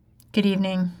Good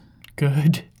evening.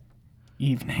 Good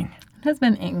evening. It has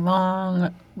been a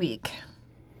long week.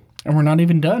 And we're not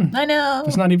even done. I know.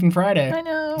 It's not even Friday. I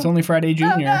know. It's only Friday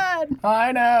Junior. Oh, God.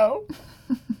 I know.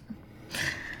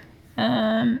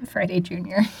 Friday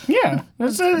Junior. Yeah.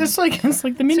 It's like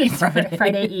the mini Friday.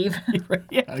 Friday Eve.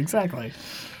 Yeah, exactly.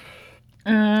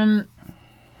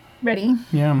 Ready?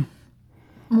 Yeah.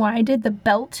 Why did the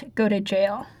belt go to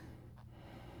jail?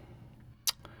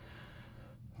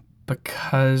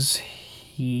 Because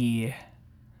he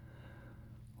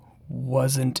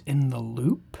wasn't in the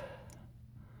loop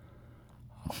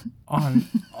on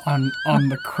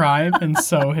the crime, and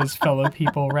so his fellow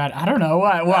people ran. I don't know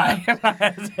why.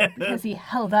 Because he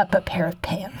held up a pair of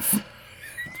pants.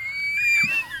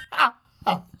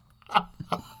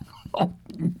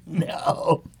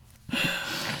 No.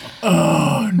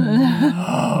 Oh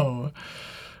no.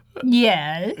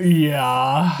 Yes.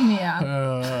 Yeah.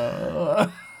 Yeah.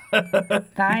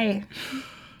 Bye.